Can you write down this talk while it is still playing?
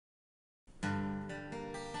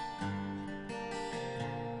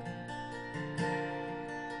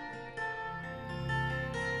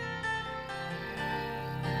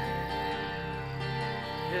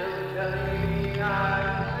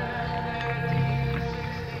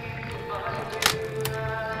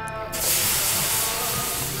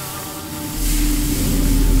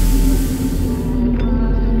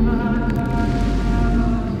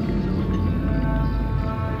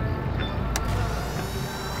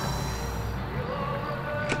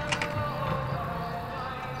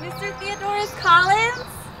Mr. Theodorus Collins?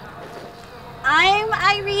 I'm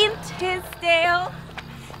Eirene Tisdale.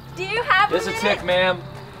 Do you have Just a tick, ma'am.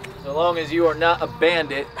 So long as you are not a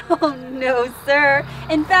bandit. Oh, no, sir.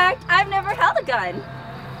 In fact, I've never held a gun.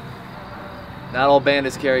 Not all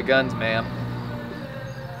bandits carry guns, ma'am.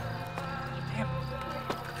 Damn.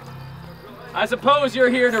 I suppose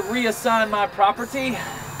you're here to reassign my property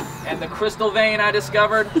and the crystal vein I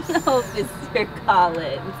discovered? No, Mr.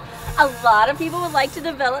 Collins. A lot of people would like to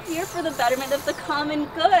develop here for the betterment of the common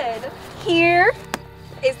good. Here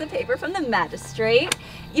is the paper from the magistrate.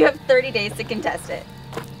 You have 30 days to contest it.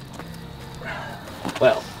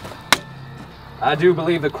 Well, I do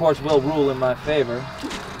believe the courts will rule in my favor,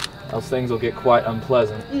 else things will get quite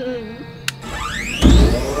unpleasant.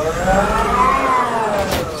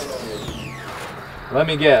 Let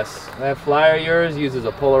me guess, that flyer of yours uses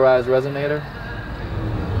a polarized resonator?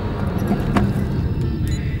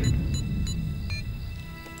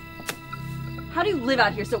 How do you live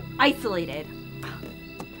out here so isolated?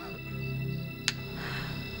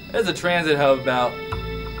 There's a transit hub about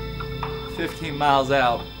 15 miles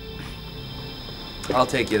out. I'll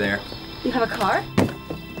take you there. You have a car?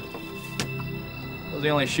 Those are the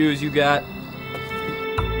only shoes you got?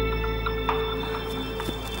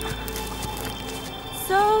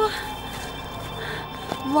 So,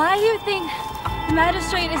 why do you think the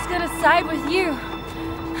magistrate is gonna side with you?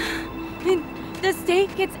 I mean, the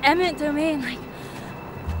state gets eminent domain, like,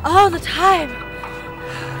 all the time.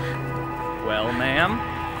 Well, ma'am,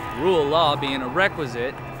 rule of law being a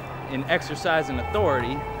requisite in exercising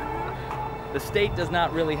authority, the state does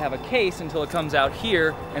not really have a case until it comes out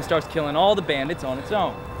here and starts killing all the bandits on its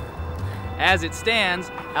own. As it stands,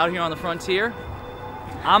 out here on the frontier,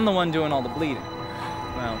 I'm the one doing all the bleeding.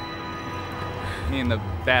 Well, me and the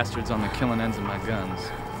bastards on the killing ends of my guns.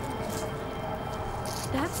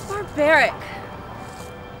 That's barbaric.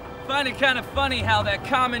 Find it kind of funny how that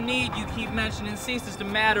common need you keep mentioning ceases to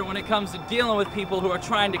matter when it comes to dealing with people who are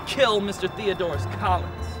trying to kill Mr. Theodorus Collins.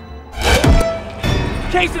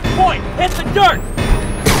 Case in point, hit the dirt!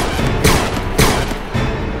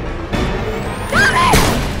 Stop it!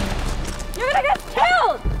 You're gonna get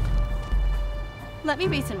killed! Let me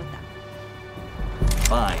reason with them.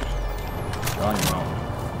 Fine. You're on your own.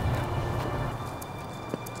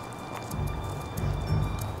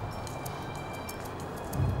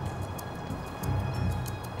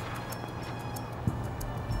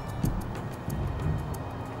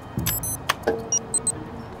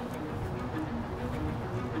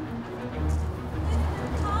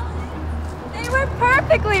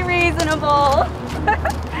 Perfectly reasonable.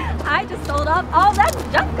 I just sold off all that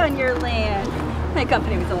junk on your land. My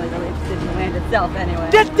company was only really interested in the land itself anyway.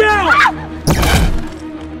 Get down! Ah!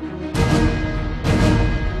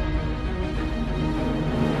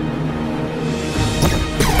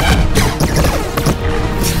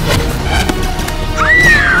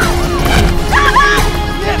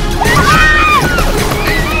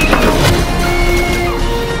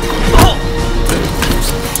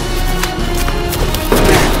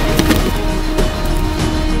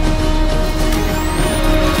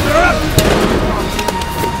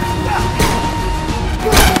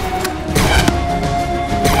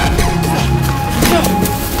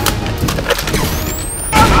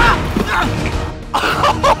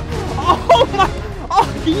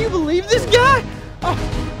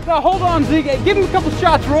 Hold on, Zeke. Give him a couple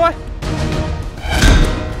shots, Roy.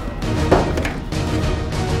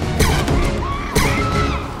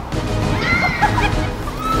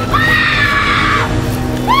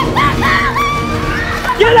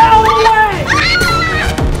 Get out of the way!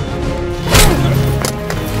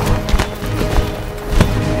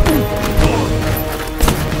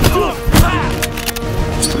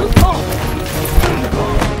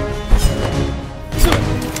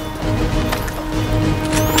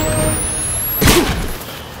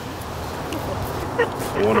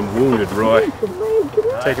 I want him wounded, Roy.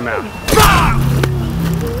 Take him out.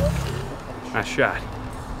 Nice shot.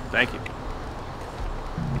 Thank you.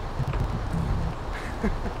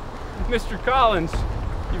 Mr. Collins,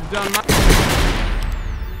 you've done my...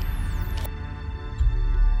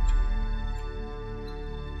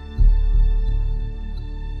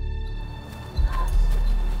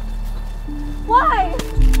 Why?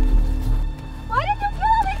 Why did you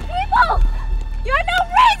kill all these people? You had no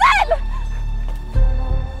reason!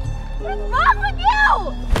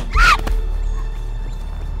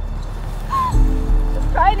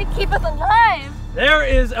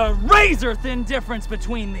 is a razor-thin difference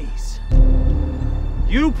between these.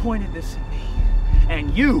 You pointed this at me,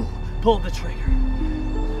 and you pulled the trigger.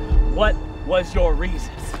 What was your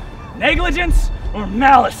reasons? Negligence or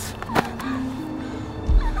malice?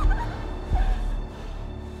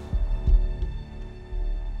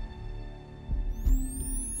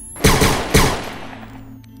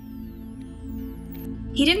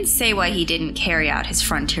 He didn't say why he didn't carry out his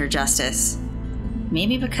frontier justice.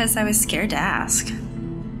 Maybe because I was scared to ask.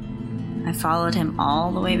 I followed him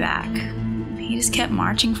all the way back. He just kept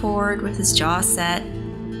marching forward with his jaw set,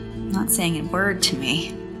 not saying a word to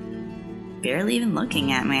me, barely even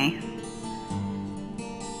looking at me.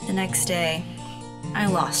 The next day, I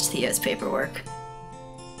lost Theo's paperwork.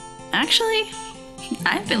 Actually,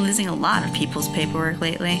 I've been losing a lot of people's paperwork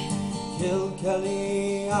lately.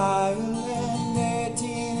 Kilkelly, Ireland,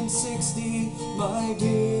 1860, my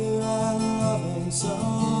dear and loving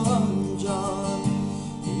son John.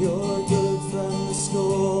 Your good friend, the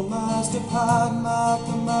schoolmaster, Pat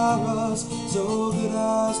McNamara's, so good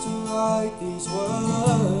as to write these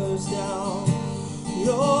words down.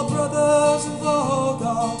 Your brothers have all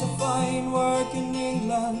gone to find work in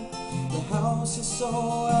England. The house is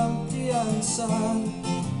so empty and sad.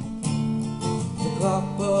 The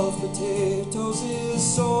crop of potatoes is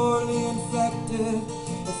sorely infected,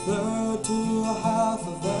 a third to a half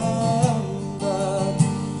of them bad.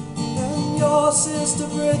 And your sister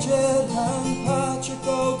Bridget and Patrick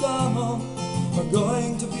O'Donnell are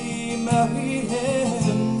going to be married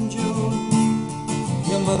in June.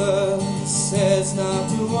 Your mother says not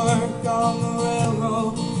to work on the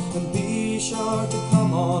railroad, and be sure to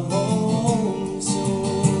come on home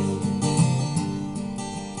soon.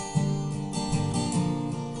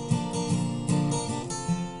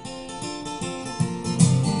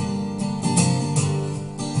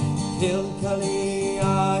 Kilkelly,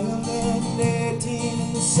 Ireland,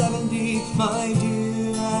 1870, my dear